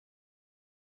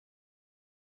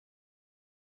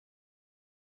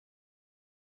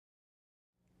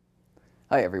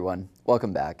Hi everyone,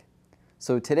 welcome back.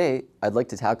 So today I'd like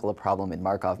to tackle a problem in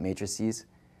Markov matrices.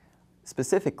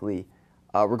 Specifically,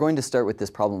 we're going to start with this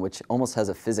problem which almost has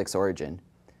a physics origin.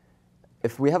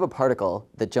 If we have a particle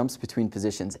that jumps between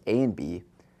positions A and B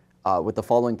with the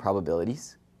following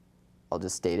probabilities, I'll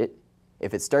just state it.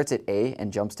 If it starts at A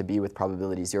and jumps to B with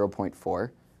probability 0.4,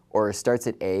 or starts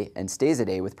at A and stays at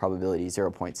A with probability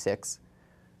 0.6,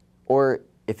 or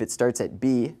if it starts at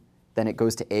B, then it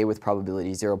goes to A with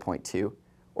probability 0.2,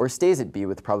 or stays at B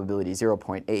with probability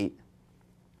 0.8,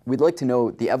 we'd like to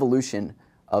know the evolution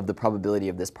of the probability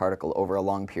of this particle over a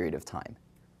long period of time.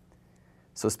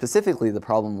 So specifically, the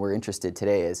problem we're interested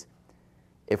today is,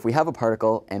 if we have a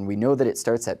particle and we know that it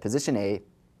starts at position A,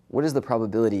 what is the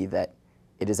probability that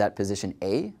it is at position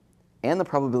A, and the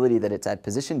probability that it's at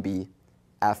position B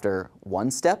after one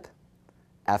step,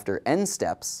 after n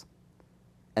steps,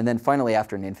 and then finally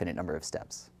after an infinite number of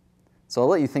steps. So I'll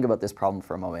let you think about this problem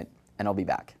for a moment, and I'll be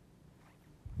back.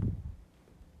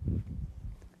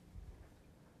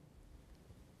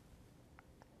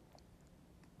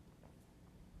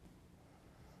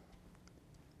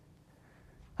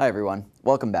 Hi everyone,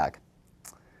 welcome back.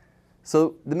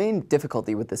 So the main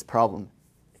difficulty with this problem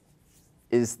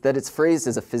is that it's phrased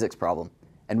as a physics problem,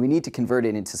 and we need to convert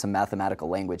it into some mathematical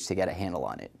language to get a handle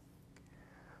on it.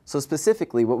 So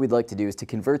specifically, what we'd like to do is to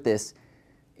convert this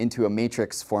into a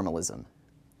matrix formalism.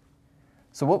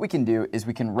 So what we can do is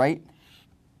we can write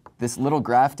this little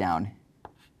graph down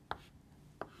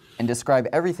and describe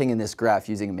everything in this graph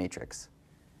using a matrix.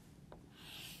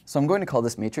 So I'm going to call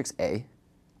this matrix A,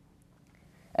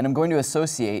 and I'm going to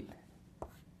associate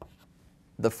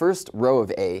the first row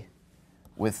of A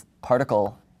with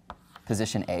particle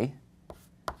position A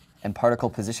and particle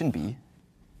position B,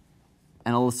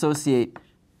 and I'll associate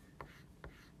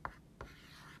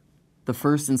the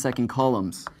first and second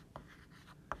columns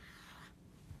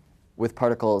with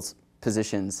particles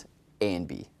positions A and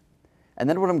B. And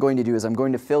then what I'm going to do is I'm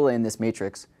going to fill in this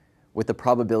matrix with the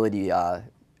probability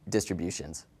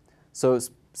distributions. So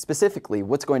specifically,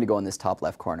 what's going to go in this top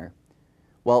left corner?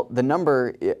 Well, the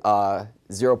number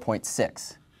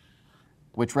 0.6,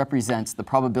 which represents the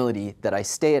probability that I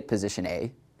stay at position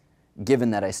A,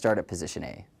 given that I start at position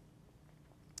A.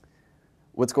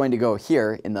 What's going to go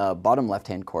here in the bottom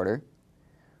left-hand corner?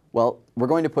 Well, we're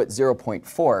going to put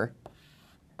 0.4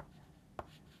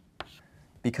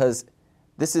 because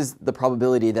this is the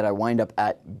probability that I wind up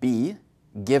at B,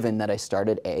 given that I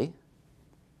started A.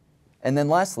 And then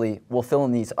lastly, we'll fill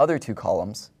in these other two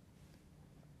columns,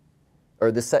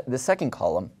 or the second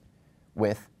column,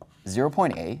 with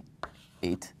 0.8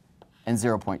 and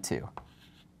 0.2.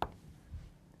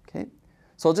 Okay?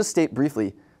 So I'll just state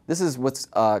briefly, this is what's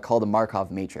called a Markov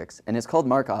matrix. And it's called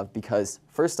Markov because,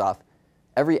 first off,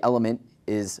 every element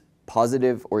is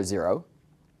positive or 0.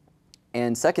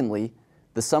 And secondly,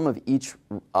 the sum of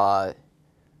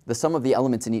the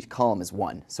elements in each column is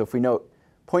 1. So if we note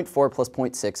 0.4 plus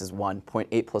 0.6 is 1,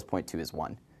 0.8 plus 0.2 is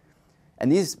 1.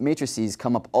 And these matrices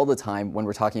come up all the time when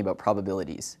we're talking about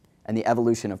probabilities and the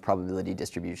evolution of probability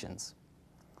distributions.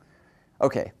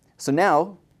 Okay, so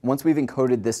now, once we've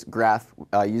encoded this graph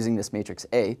using this matrix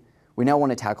A, we now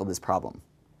want to tackle this problem.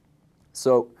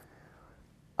 So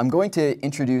I'm going to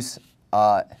introduce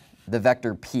the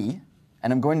vector p,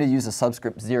 and I'm going to use a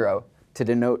subscript 0 to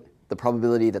denote the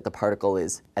probability that the particle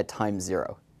is at time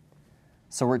 0.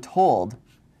 So we're told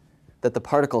that the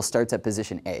particle starts at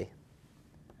position A.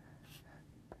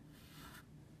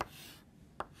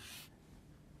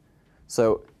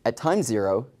 So at time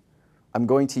 0, I'm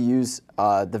going to use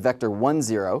the vector 1,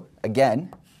 0.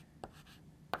 Again,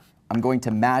 I'm going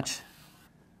to match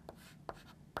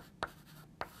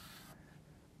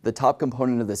the top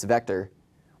component of this vector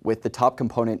with the top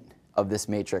component of this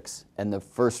matrix and the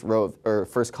first row of, or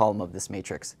first column of this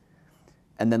matrix.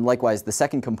 And then likewise, the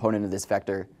second component of this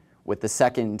vector with the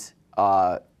second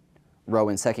row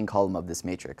and second column of this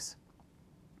matrix.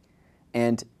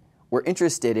 And we're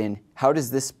interested in how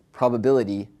does this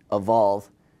probability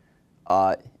evolve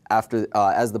as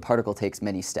the particle takes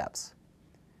many steps.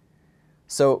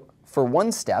 So for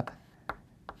one step,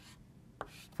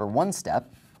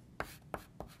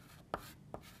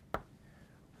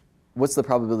 what's the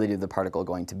probability of the particle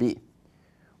going to be?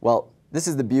 Well, this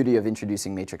is the beauty of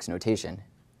introducing matrix notation.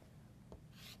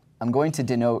 I'm going to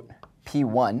denote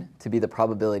P1 to be the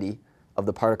probability of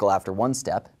the particle after one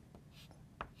step.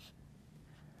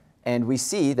 And we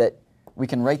see that we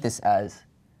can write this as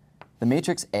the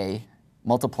matrix A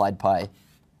multiplied by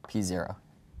P0, like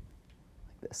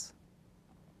this.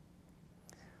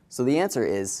 So the answer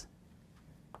is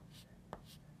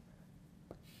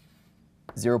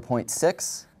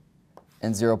 0.6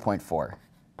 and 0.4.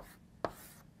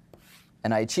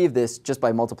 And I achieve this just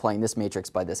by multiplying this matrix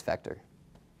by this vector.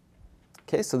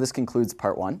 Okay, so this concludes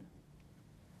part 1.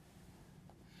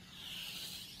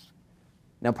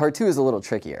 Now part 2 is a little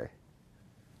trickier.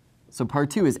 So part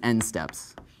 2 is n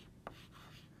steps.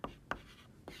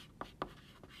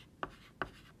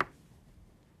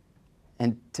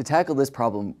 And to tackle this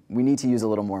problem, we need to use a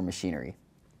little more machinery.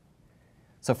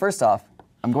 So first off,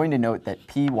 I'm going to note that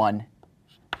P1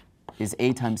 is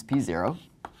A times P0.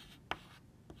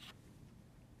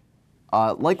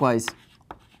 Likewise,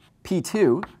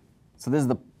 P2, so this is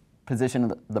the position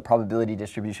of the probability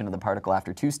distribution of the particle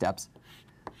after 2 steps.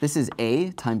 This is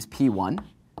A times P1,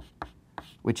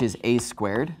 which is A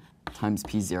squared times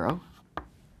P0.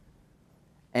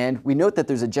 And we note that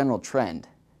there's a general trend.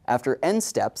 After n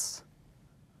steps,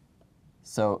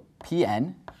 so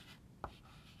Pn,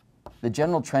 the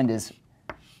general trend is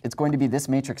it's going to be this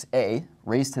matrix A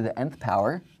raised to the nth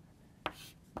power,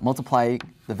 multiply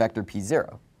the vector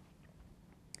P0.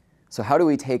 So how do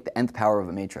we take the nth power of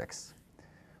a matrix?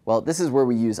 Well, this is where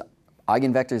we use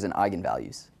eigenvectors and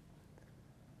eigenvalues.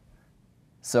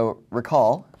 So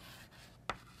recall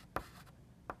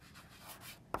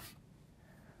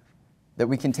that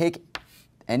we can take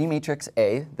any matrix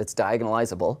A that's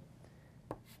diagonalizable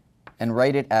and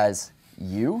write it as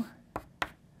U,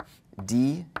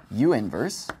 D, U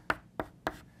inverse,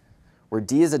 where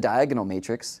D is a diagonal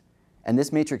matrix, and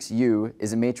this matrix U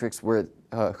is a matrix where,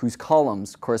 whose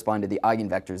columns correspond to the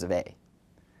eigenvectors of A.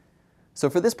 So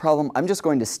for this problem, I'm just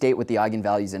going to state what the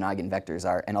eigenvalues and eigenvectors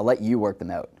are, and I'll let you work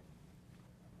them out.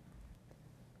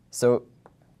 So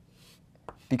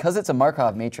because it's a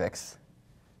Markov matrix,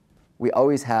 we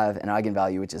always have an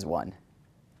eigenvalue which is 1.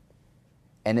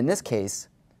 And in this case,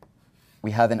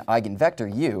 we have an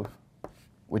eigenvector U,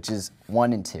 which is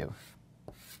 1 and 2.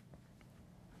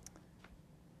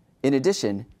 In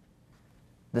addition,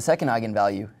 the second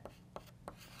eigenvalue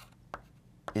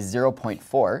is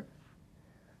 0.4,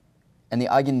 and the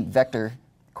eigenvector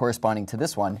corresponding to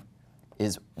this one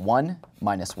is 1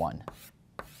 minus 1.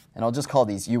 And I'll just call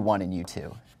these U1 and U2,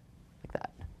 like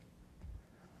that.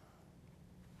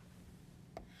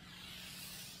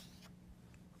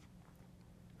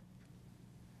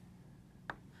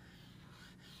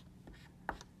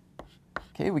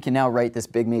 Okay, we can now write this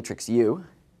big matrix U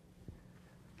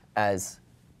as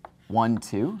 1,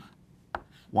 2,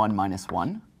 1 minus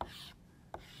 1.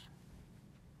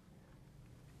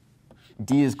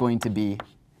 D is going to be,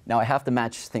 now I have to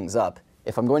match things up.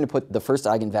 If I'm going to put the first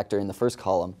eigenvector in the first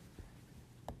column,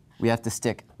 we have to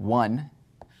stick 1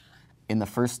 in the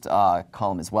first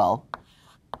column as well,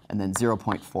 and then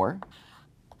 0.4,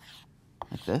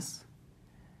 like this.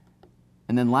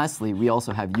 And then lastly, we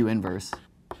also have U inverse,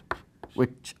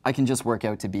 which I can just work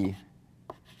out to be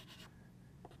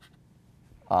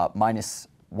minus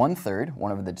 1/3,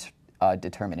 one over the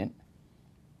determinant,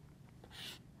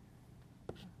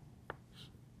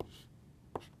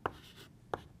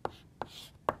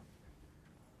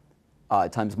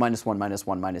 times minus 1 minus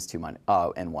 1 minus 2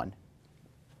 and 1,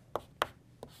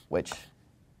 which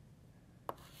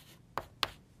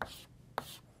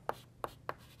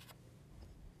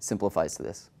simplifies to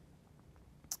this.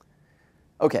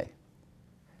 Okay,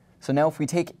 so now if we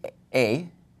take A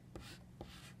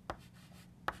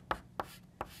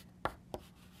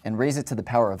and raise it to the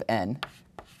power of n,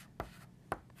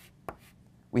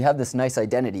 we have this nice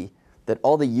identity that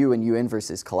all the U and U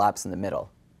inverses collapse in the middle.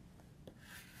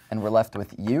 And we're left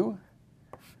with U,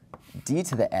 D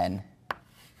to the n,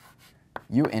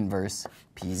 U inverse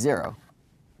P0.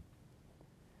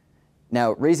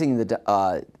 Now, raising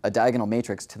a diagonal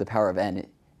matrix to the power of n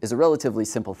is a relatively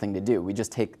simple thing to do. We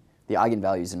just take the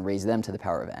eigenvalues and raise them to the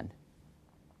power of n.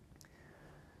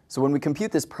 So when we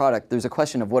compute this product, there's a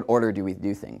question of what order do we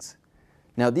do things.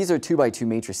 Now, these are 2 by 2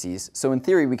 matrices, so in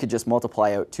theory, we could just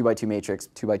multiply out 2 by 2 matrix,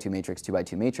 2 by 2 matrix, 2 by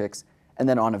 2 matrix, and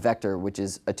then on a vector, which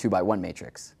is a 2 by 1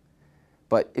 matrix.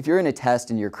 But if you're in a test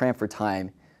and you're cramped for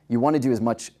time, you want to do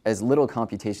as little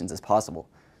computations as possible.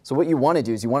 So what you want to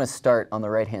do is you want to start on the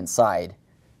right-hand side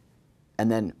and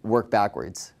then work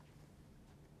backwards.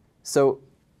 So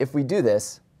if we do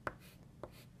this,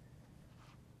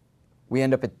 we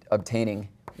end up obtaining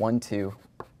 1, 2,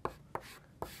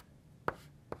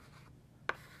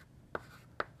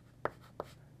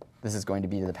 this is going to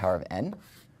be to the power of n,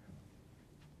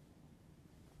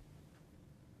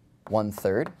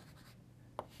 1/3,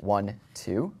 1,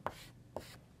 2.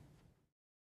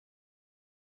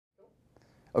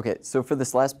 Okay, so for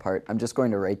this last part, I'm just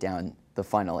going to write down the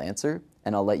final answer,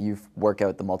 and I'll let you work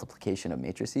out the multiplication of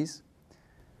matrices.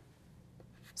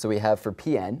 So we have for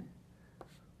Pn,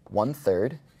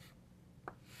 1/3,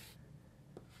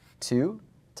 2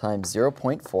 times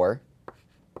 0.4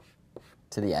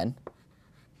 to the n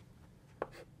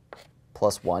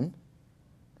plus 1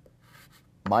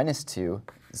 minus 2,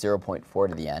 0.4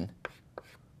 to the n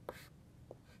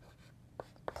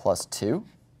plus 2.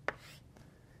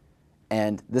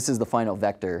 And this is the final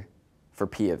vector for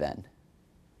p of n.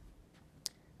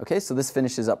 Okay, so this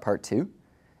finishes up part 2.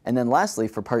 And then lastly,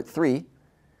 for part 3,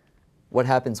 what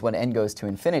happens when n goes to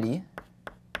infinity?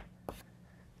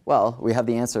 Well, we have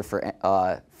the answer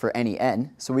for any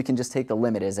n, so we can just take the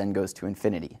limit as n goes to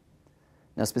infinity.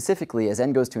 Now specifically, as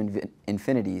n goes to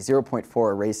infinity,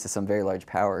 0.4 raised to some very large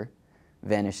power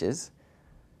vanishes.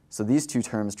 So these two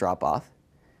terms drop off.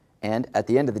 And at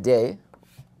the end of the day,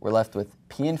 we're left with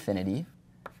p infinity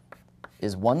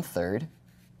is 1/3,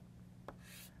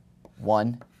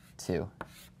 1, 2.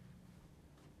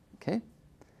 Okay?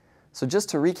 So just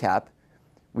to recap,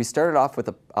 we started off with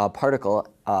a particle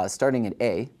starting at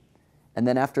A, and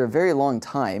then after a very long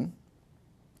time,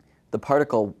 the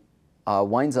particle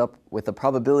winds up with a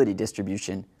probability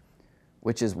distribution,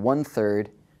 which is 1/3,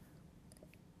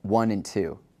 1, and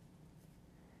 2.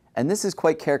 And this is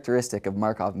quite characteristic of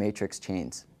Markov matrix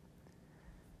chains.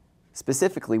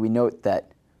 Specifically, we note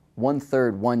that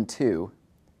 1/3, 1, 2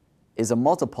 is a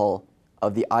multiple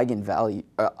of the eigenvalue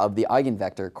of the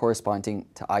eigenvector corresponding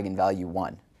to eigenvalue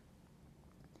 1.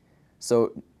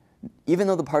 So even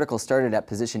though the particle started at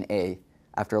position A,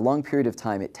 after a long period of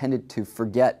time, it tended to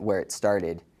forget where it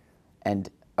started and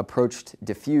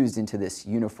diffused into this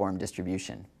uniform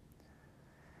distribution.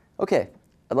 Okay,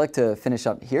 I'd like to finish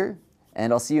up here,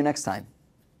 and I'll see you next time.